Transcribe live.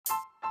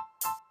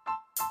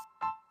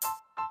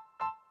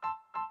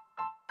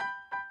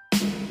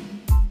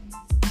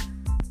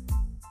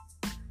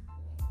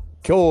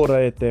Kia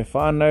ora e te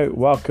whānau.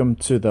 Welcome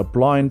to the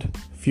Blind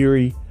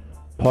Fury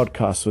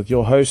podcast with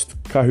your host,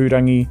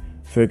 Kahurangi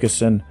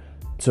Ferguson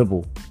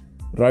Tibble.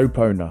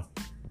 Raupona.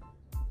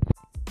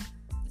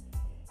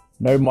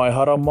 Nau mai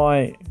hara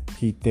mai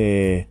ki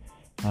te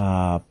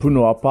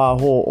punua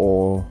pāho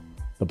or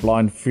the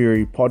Blind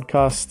Fury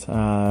podcast.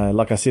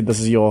 Like I said,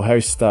 this is your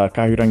host,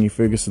 Kahurangi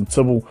Ferguson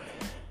Tibble.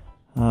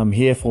 I'm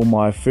here for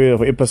my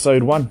for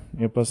episode 1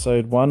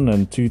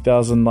 in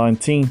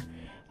 2019.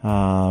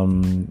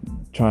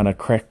 Trying to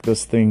crack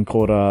this thing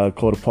called a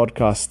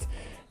podcast.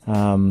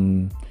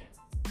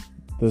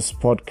 This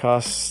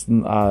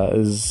podcast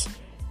is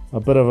a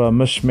bit of a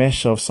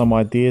mishmash of some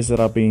ideas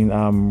that I've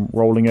been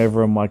rolling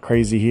over in my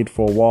crazy head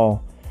for a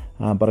while.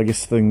 But I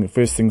guess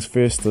first things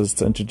first is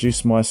to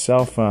introduce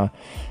myself. I'm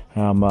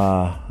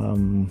a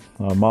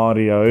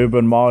Māori, a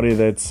urban Māori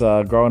that's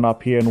grown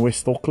up here in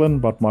West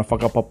Auckland, but my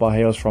whakapapa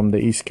hails from the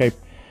East Cape,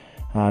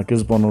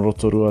 Gisborne and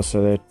Rotorua,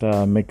 so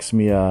that makes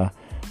me a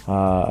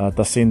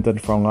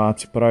descendant from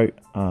Ngāti Parau,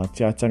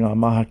 Te Aitanga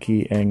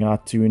Mahaki and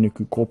Ngāti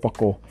Unuku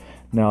Kōpako.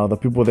 Now, the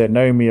people that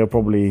know me are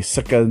probably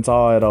sick and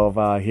tired of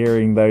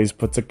hearing those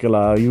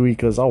particular iwi,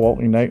 because,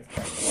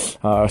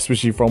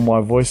 especially from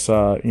my voice,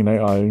 I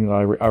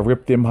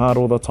rip them hard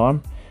all the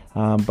time.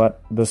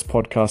 But this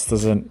podcast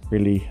isn't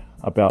really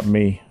about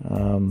me.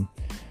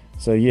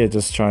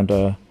 Just trying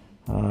to,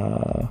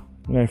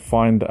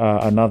 find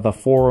another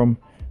forum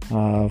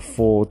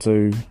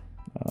to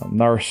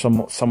nourish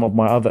some of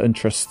my other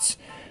interests,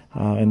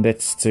 and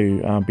that's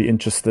to be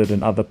interested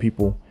in other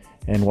people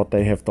and what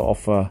they have to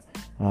offer,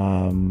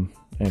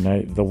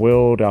 the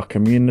world, our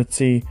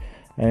community,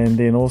 and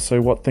then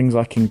also what things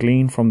I can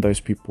glean from those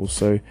people.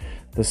 So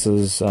this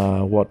is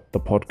what the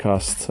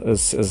podcast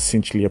is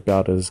essentially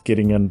about, is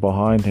getting in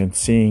behind and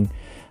seeing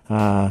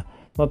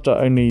not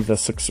only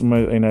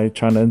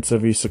trying to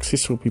interview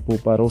successful people,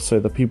 but also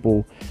the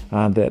people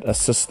that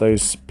assist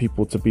those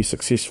people to be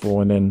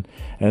successful, and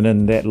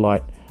in that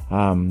light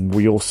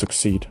we all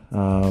succeed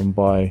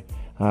by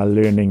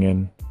learning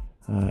and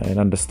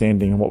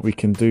understanding what we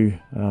can do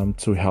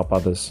to help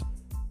others.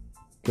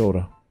 Kia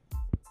ora.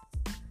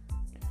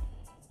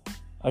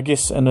 I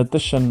guess in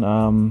addition,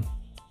 I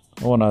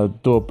want to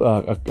do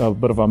a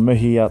bit of a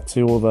mihi out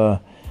to all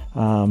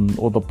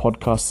the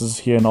podcasters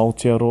here in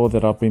Aotearoa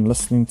that I've been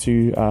listening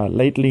to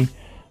lately,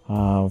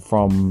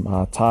 from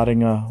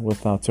Taringa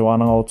with Te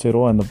Wānanga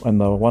Aotearoa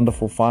and the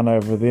wonderful whānau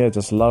over there.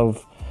 Just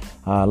love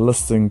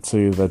listening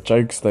to the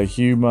jokes, the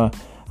humour,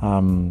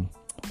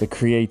 the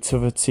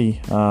creativity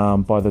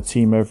by the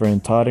team over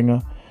in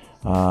Taringa.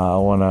 I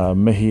want to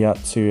mihi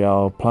out to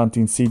our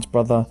Planting Seeds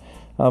brother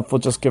for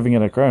just giving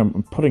it a go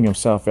and putting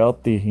himself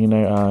out there,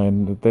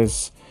 and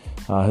there's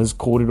his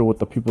kōrero with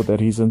the people that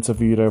he's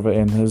interviewed over,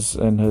 and his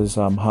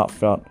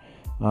heartfelt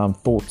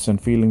thoughts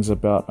and feelings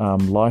about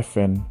life,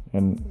 and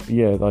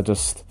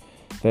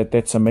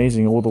that's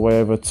amazing. All the way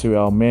over to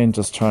our man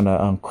just trying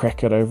to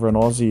crack it over in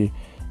Aussie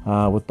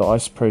with the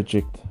ICE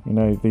project.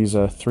 These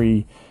are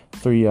three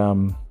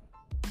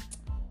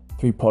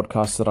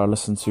podcasts that I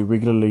listen to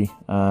regularly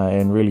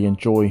and really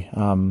enjoy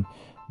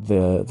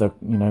the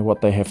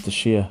what they have to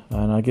share.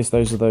 And I guess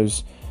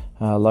those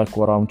like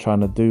what I'm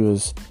trying to do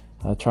is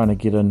trying to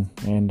get in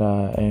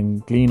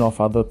and glean off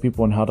other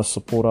people and how to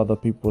support other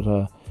people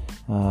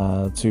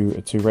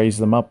to raise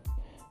them up.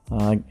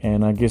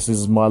 And I guess this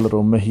is my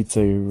little mihi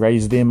to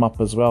raise them up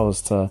as well,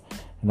 is to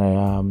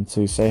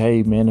to say,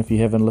 hey man, if you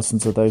haven't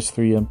listened to those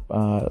three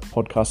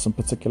podcasts in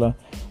particular,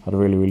 I'd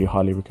really, really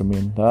highly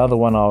recommend. The other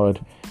one I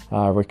would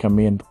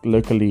recommend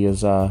locally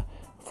is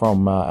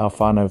from our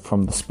whānau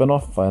from the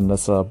Spin-Off, and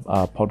it's a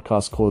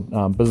podcast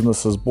called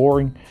Business is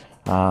Boring.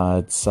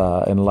 It's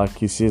and like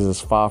he says, it's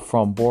far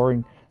from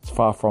boring. It's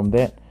far from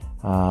that.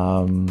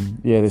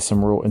 There's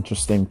some real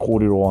interesting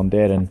kōrero on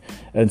that, and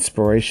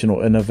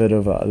inspirational,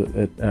 innovative.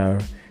 It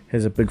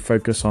has a big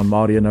focus on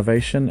Māori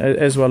innovation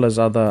as well as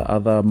other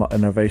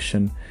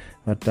innovation.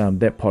 But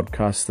that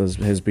podcast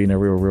has been a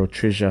real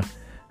treasure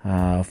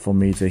for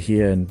me to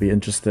hear and be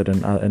interested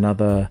in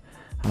other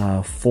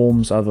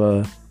forms,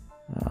 other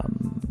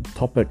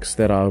topics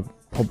that I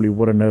probably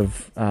wouldn't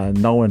have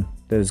known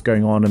that is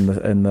going on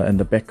in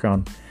the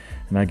background.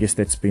 And I guess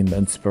that's been the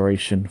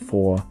inspiration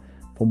for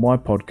my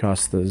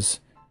podcasters.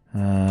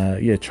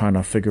 Trying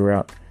to figure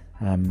out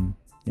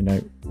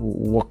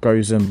what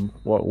goes in,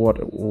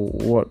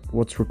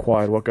 what's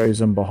required, what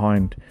goes in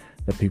behind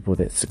the people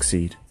that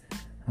succeed.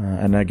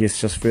 And I guess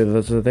just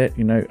further to that,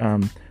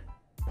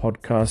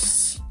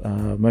 podcasts,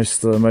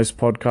 most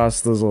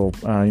podcasters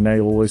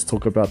always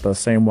talk about the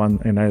same one,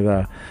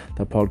 the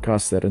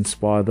podcasts that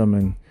inspire them.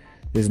 And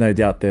there's no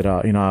doubt that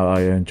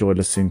I enjoy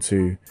listening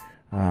to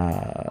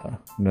the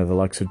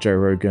likes of Joe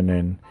Rogan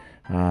and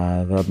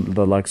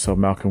the likes of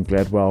Malcolm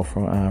Gladwell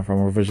from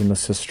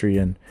Revisionist History,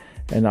 and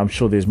I'm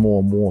sure there's more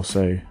and more.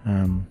 So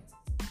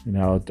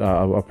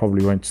I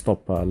probably won't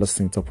stop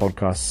listening to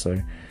podcasts.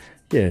 So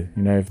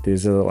if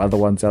there's other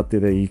ones out there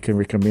that you can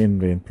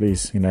recommend, then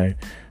please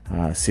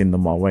send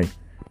them my way.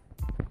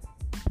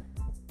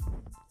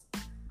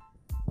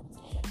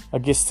 I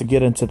guess to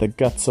get into the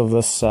guts of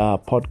this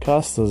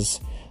podcast,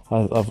 as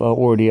I've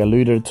already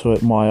alluded to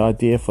it, my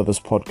idea for this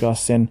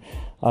podcast, and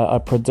I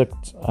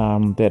predict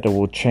that it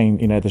will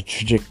change.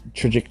 The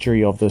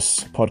trajectory of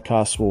this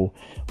podcast will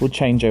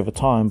change over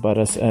time. But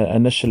as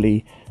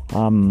initially,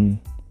 I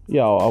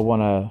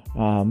want to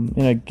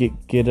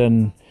get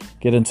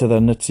into the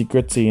nitty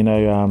gritty,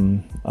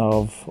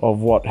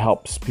 of what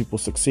helps people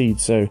succeed.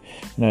 So,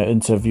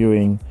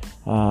 interviewing,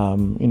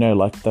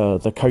 like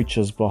the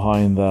coaches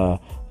behind the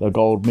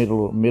gold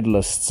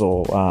medalists,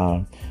 or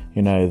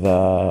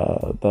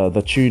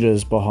the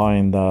tutors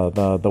behind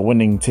the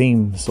winning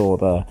teams,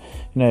 or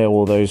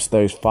all those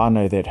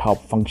whānau that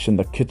help function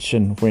the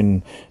kitchen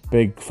when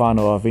big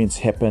whānau events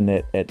happen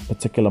at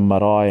particular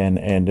marae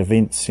and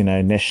events,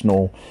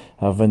 national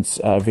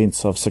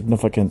events of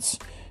significance.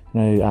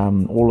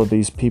 All of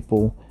these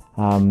people,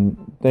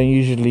 they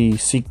usually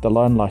seek the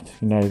limelight.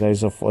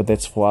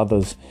 That's for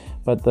others.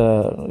 But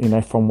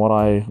from what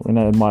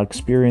in my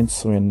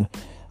experience when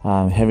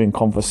having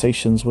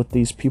conversations with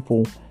these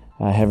people,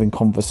 having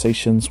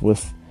conversations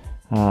with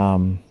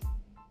all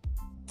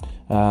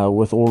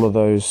of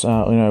those, with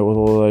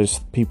all of those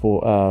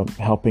people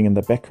helping in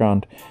the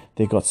background,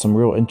 they got some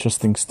real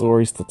interesting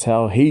stories to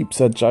tell. Heaps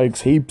of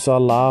jokes, heaps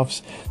of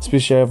laughs,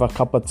 especially over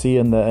cup of tea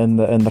in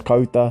the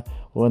kauta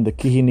or in the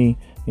kihini.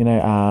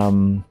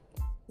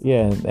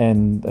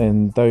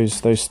 And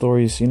those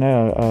stories,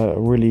 are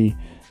really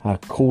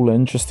cool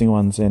and interesting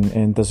ones,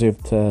 and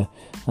deserve to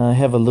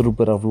have a little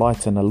bit of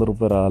light and a little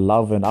bit of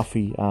love and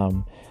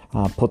awhi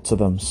put to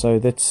them. So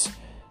that's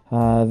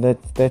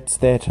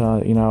that.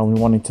 I'm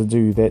wanting to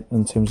do that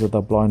in terms of the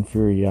Blind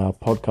Fury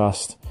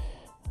podcast.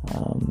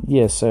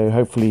 So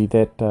hopefully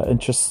that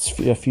interests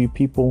a few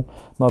people.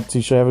 Not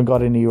too sure, I haven't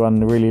got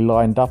anyone really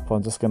lined up.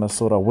 I'm just going to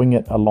sort of wing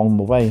it along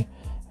the way,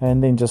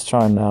 and then just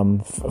try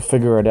and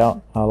figure it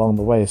out along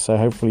the way. So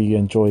hopefully you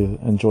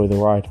enjoy the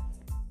ride.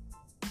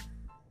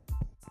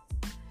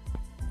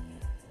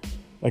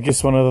 I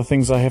guess one of the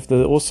things I have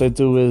to also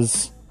do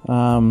is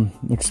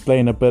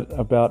explain a bit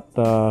about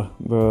the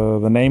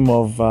name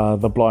of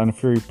the Blind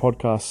Fury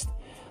podcast.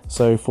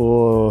 So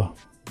for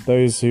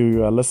those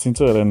who are listening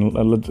to it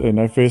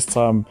and first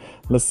time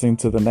listening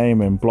to the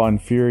name and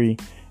Blind Fury,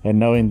 and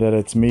knowing that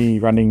it's me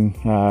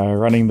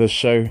running this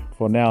show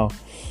for now,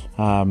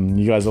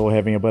 you guys are all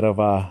having a bit of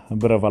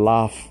a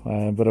laugh,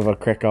 a bit of a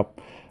crack up,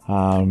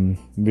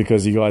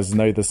 because you guys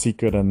know the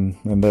secret, and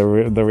the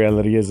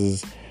reality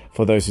is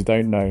for those who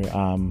don't know,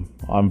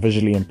 I'm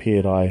visually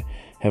impaired. I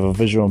have a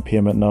visual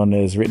impairment known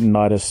as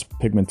retinitis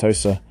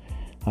pigmentosa,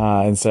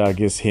 and so I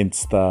guess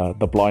hence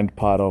the blind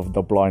part of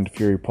the Blind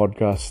Fury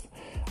podcast.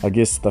 I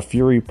guess the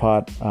Fury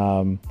part,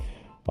 for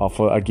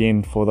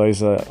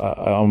those,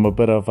 I'm a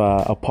bit of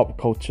a pop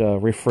culture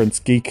reference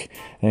geek,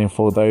 and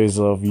for those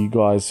of you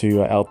guys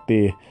who are out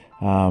there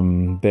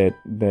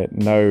that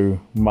know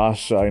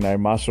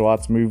martial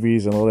arts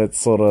movies and all that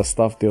sort of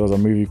stuff, there was a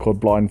movie called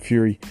Blind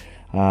Fury,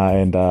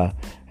 and a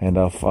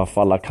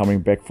fella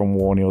coming back from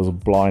war, and he was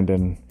blind,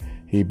 and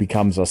he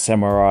becomes a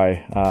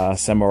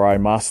samurai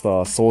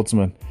master, a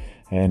swordsman,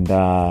 and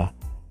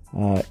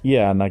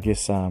and I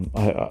guess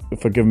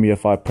forgive me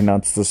if I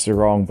pronounce this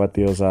wrong, but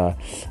there was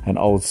an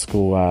old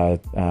school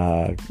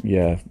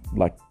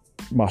like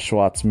martial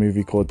arts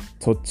movie called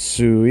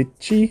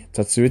Tatsuichi,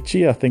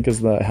 I think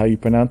is how you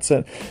pronounce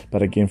it,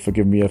 but again,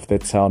 forgive me if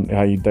that's how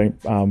you don't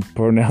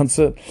pronounce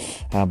it,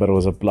 but it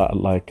was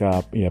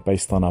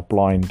based on a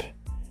blind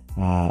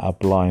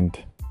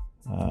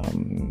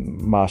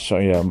martial,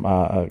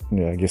 I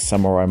guess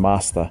samurai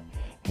master.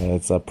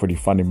 It's a pretty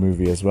funny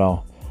movie as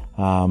well.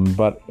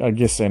 But I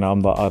guess I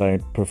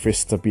don't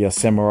profess to be a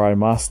samurai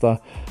master.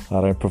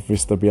 I don't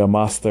profess to be a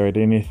master at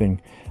anything.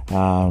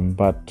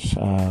 But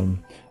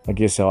I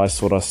guess how I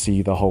sort of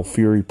see the whole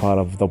Fury part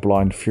of the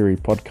Blind Fury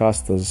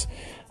podcast is,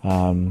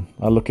 I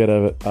look at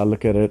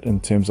it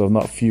in terms of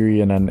not fury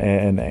and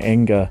an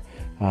anger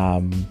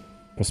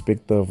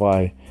perspective.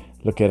 I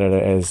look at it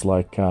as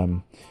like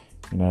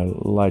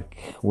like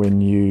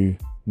when you're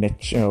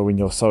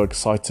so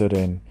excited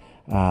and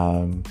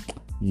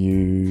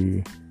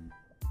you're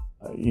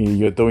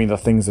doing the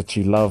things that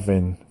you love.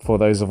 And for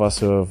those of us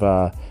who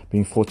have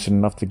been fortunate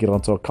enough to get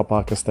onto a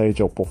kapaka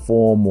stage or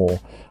perform or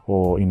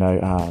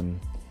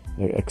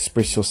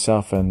express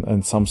yourself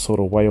in some sort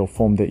of way or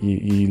form that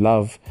you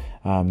love,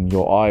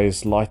 your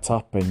eyes light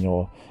up, and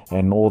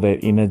all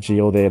that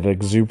energy, all that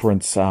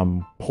exuberance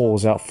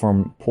pours out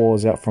from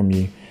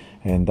you.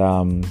 And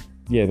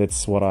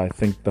that's what I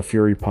think the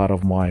Fury part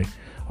of the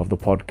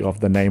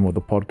name of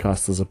the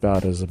podcast is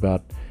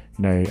about.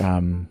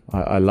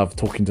 I love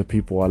talking to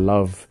people. I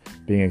love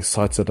being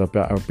excited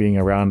about being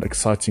around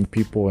exciting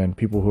people and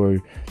people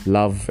who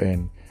love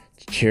and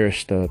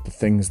cherish the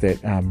things that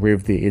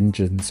rev their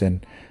engines.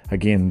 And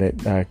again,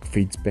 that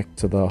feeds back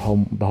to the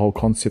whole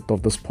concept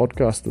of this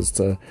podcast, is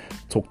to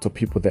talk to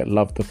people that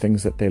love the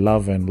things that they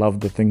love and love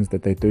the things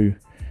that they do.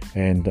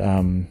 And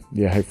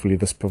hopefully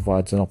this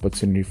provides an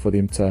opportunity for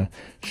them to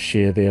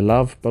share their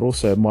love, but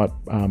also it might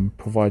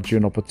provide you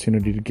an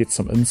opportunity to get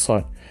some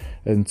insight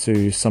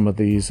into some of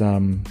these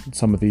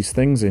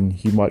things,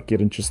 and you might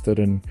get interested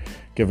in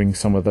giving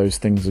some of those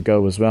things a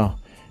go as well.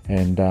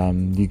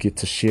 And you get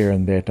to share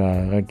in that,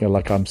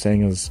 like I'm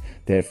saying, is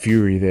that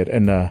fury, that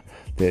inner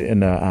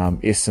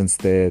essence,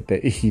 that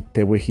ihi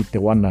te wehi te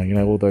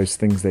wana, all those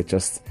things that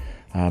just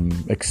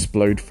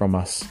explode from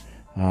us.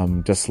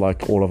 Just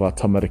like all of our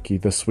tamariki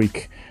this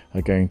week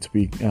are going to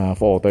be,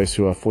 for those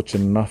who are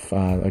fortunate enough,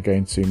 are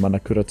going to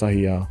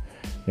Manakuratahi, our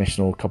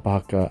national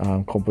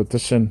kapahaka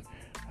competition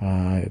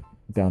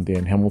down there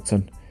in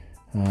Hamilton.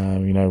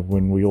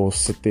 When we all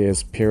sit there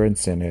as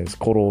parents and as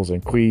korors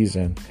and quees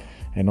and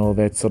all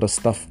that sort of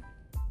stuff,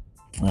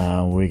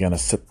 we're going to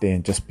sit there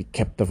and just be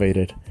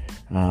captivated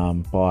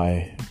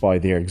by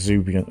their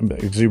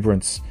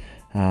exuberance,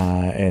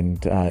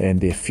 and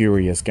their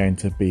fury is going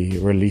to be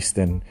released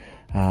and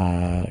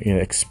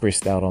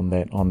expressed out on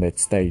that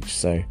stage.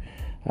 So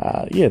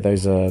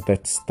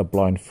that's the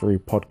Blind Fury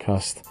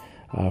podcast.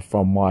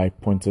 From my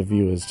point of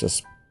view, is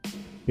just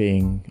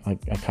being, I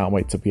can't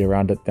wait to be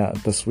around it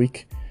this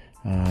week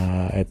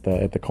at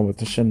the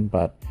competition,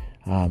 but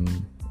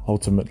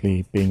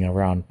ultimately being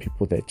around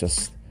people that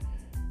just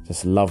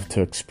love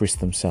to express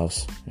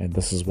themselves, and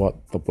this is what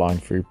the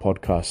Blind Fury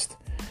podcast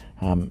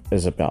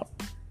is about.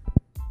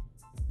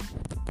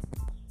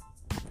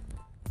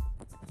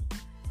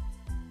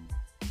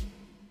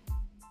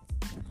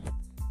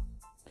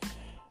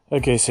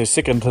 Okay, so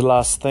second to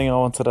last thing I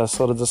wanted to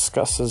sort of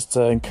discuss is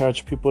to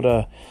encourage people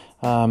to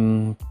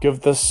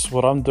give this,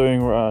 what I'm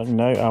doing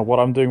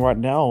right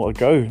now, a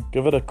go.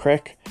 Give it a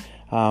crack,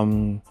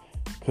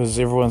 because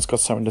everyone's got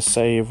something to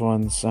say.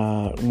 Everyone's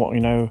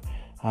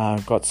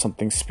got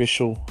something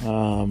special.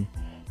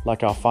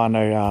 Like our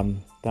whānau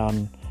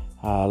down,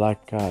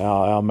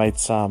 our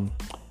mates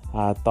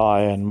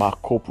Dai and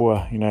Mark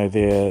Kopua,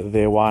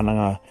 their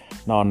wānanga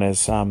known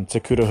as Te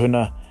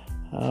Kurahuna.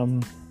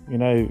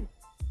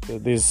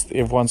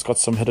 Everyone's got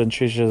some hidden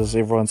treasures,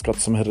 everyone's got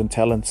some hidden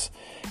talents,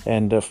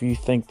 and if you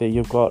think that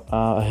you've got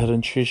a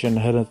hidden treasure and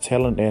a hidden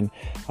talent, and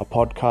a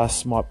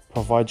podcast might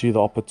provide you the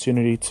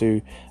opportunity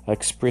to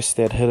express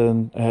that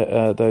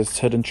those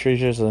hidden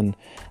treasures and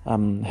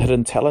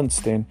hidden talents,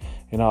 then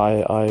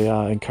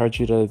I encourage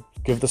you to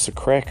give this a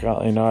crack.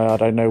 I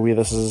don't know where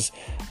this is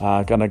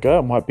gonna go.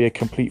 It might be a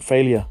complete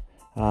failure,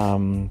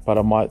 but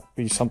it might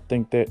be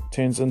something that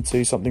turns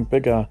into something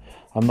bigger.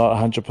 I'm not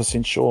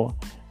 100% sure.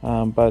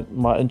 But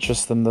my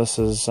interest in this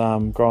has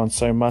grown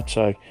so much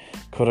I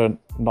couldn't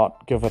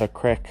not give it a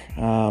crack,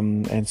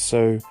 and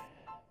so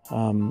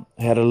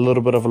had a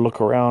little bit of a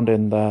look around,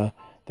 and the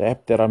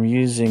app that I'm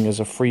using is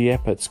a free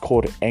app. It's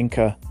called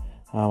Anchor.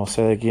 I'll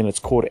say that again, it's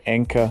called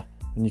Anchor,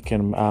 and you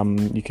can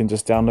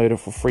just download it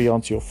for free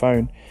onto your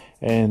phone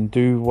and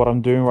do what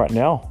I'm doing right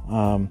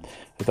now.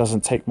 It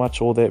doesn't take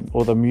much. All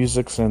the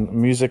music and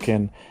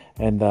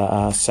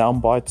the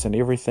sound bites and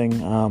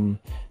everything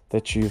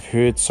that you've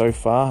heard so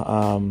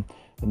far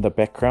in the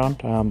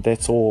background,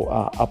 that's all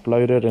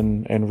uploaded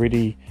and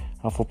ready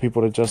for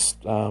people to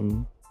just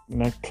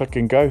click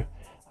and go.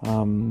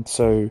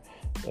 So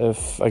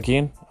if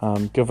again,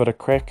 give it a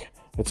crack.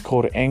 It's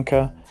called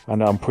Anchor. I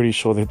know, I'm pretty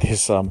sure that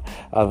there's some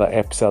other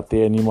apps out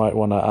there, and you might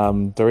want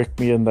to direct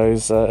me in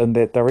those in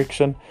that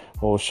direction,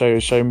 or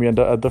show me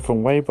a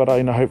different way. But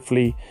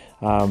hopefully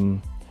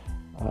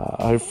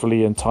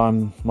in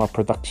time my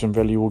production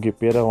value will get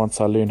better once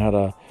I learn how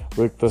to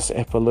work this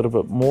app a little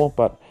bit more.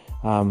 But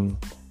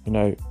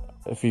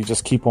if you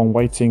just keep on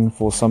waiting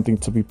for something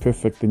to be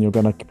perfect, then you're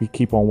going to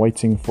keep on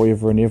waiting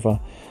forever and ever.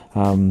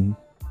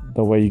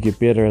 The way you get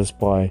better is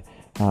by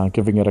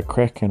giving it a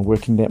crack and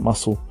working that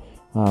muscle.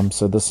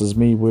 So this is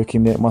me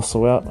working that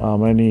muscle out.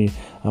 I'm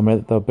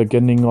at the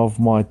beginning of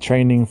my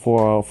training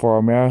for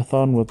a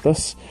marathon with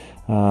this,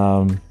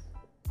 but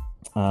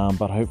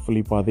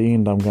hopefully by the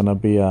end I'm going to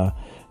be a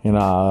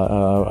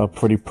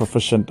pretty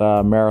proficient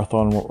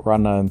marathon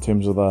runner in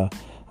terms of the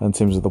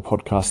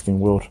podcasting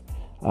world.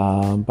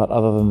 But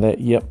other than that,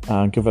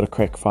 give it a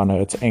crack,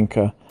 whānau. It's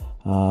Anchor,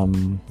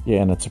 and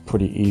it's a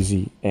pretty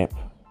easy app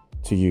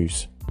to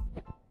use.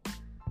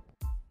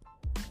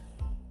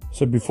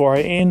 So before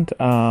I end,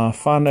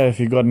 whānau, if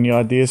you got any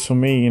ideas for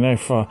me,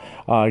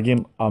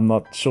 again, I'm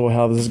not sure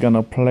how this is going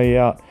to play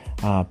out.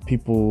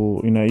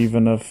 People,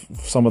 even if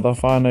some of the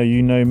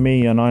whānau,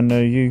 me and I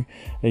know you,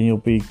 and you'll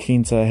be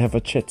keen to have a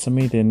chat to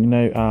me,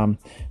 then,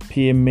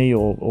 PM me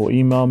or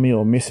email me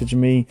or message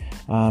me,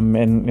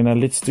 and,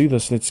 let's do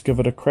this. Let's give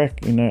it a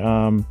crack. You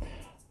never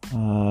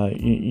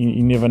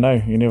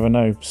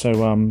know.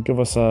 So, give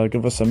us a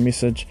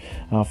message,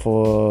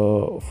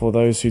 for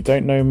those who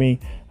don't know me,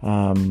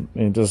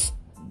 and just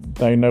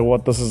don't know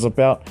what this is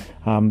about.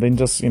 Then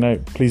just,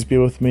 please bear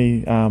with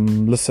me,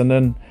 listen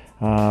in.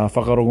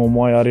 Whakarongo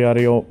mai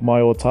ariari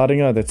mai o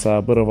Taringa. That's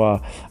a bit of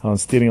a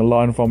stealing a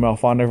line from our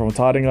whānau from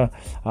Taringa,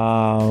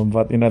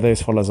 but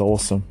those fellas are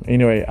awesome.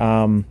 Anyway,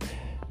 I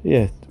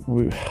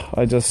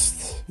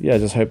just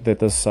hope that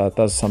this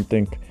does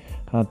something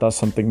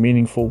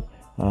meaningful,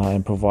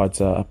 and provides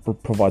a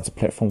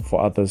platform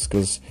for others,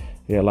 because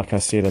like I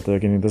said at the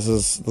beginning, this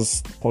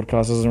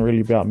podcast isn't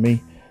really about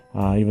me.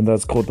 even though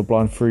it's called the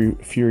Blind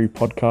Fury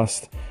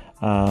podcast.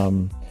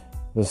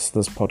 This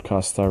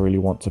podcast I really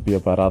want to be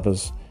about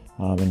others,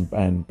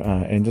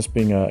 and just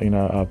being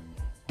a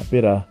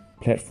better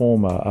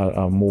platform,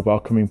 a more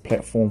welcoming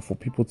platform for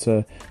people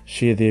to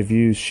share their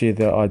views, share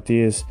their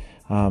ideas,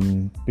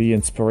 be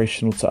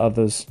inspirational to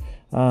others,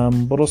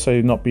 but also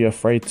not be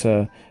afraid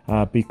to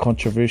be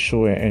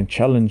controversial and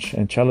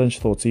challenge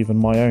thoughts, even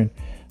my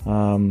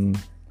own.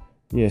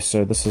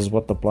 So this is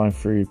what the Blind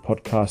Fury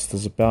podcast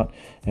is about,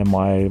 and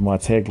my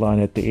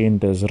tagline at the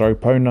end is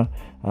Raupona.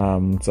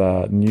 It's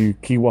a new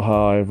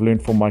kiwaha I've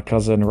learned from my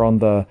cousin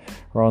Rhonda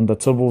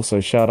Tibble, so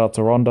shout out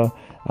to Rhonda.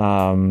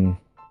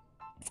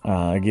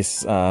 I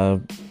guess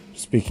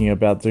speaking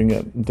about doing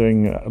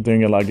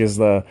it, I guess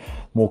the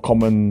more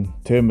common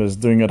term is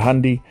doing it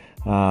handi,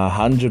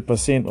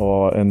 100%,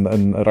 or in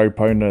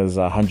Raupona is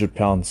 100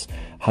 pounds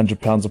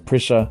of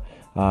pressure.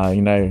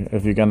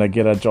 If you're gonna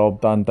get a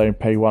job done, don't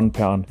pay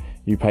 £1,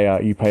 you pay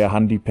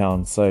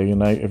 £100. So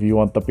if you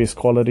want the best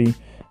quality,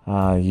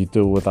 you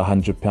do it with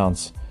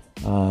 £100.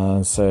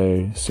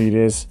 So sweet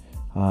as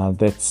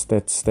that's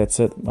it.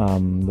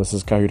 This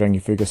is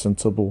Kahurangi Ferguson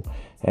Tibble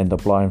and the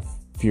Blind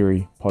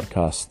Fury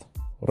podcast.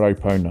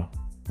 Raupona.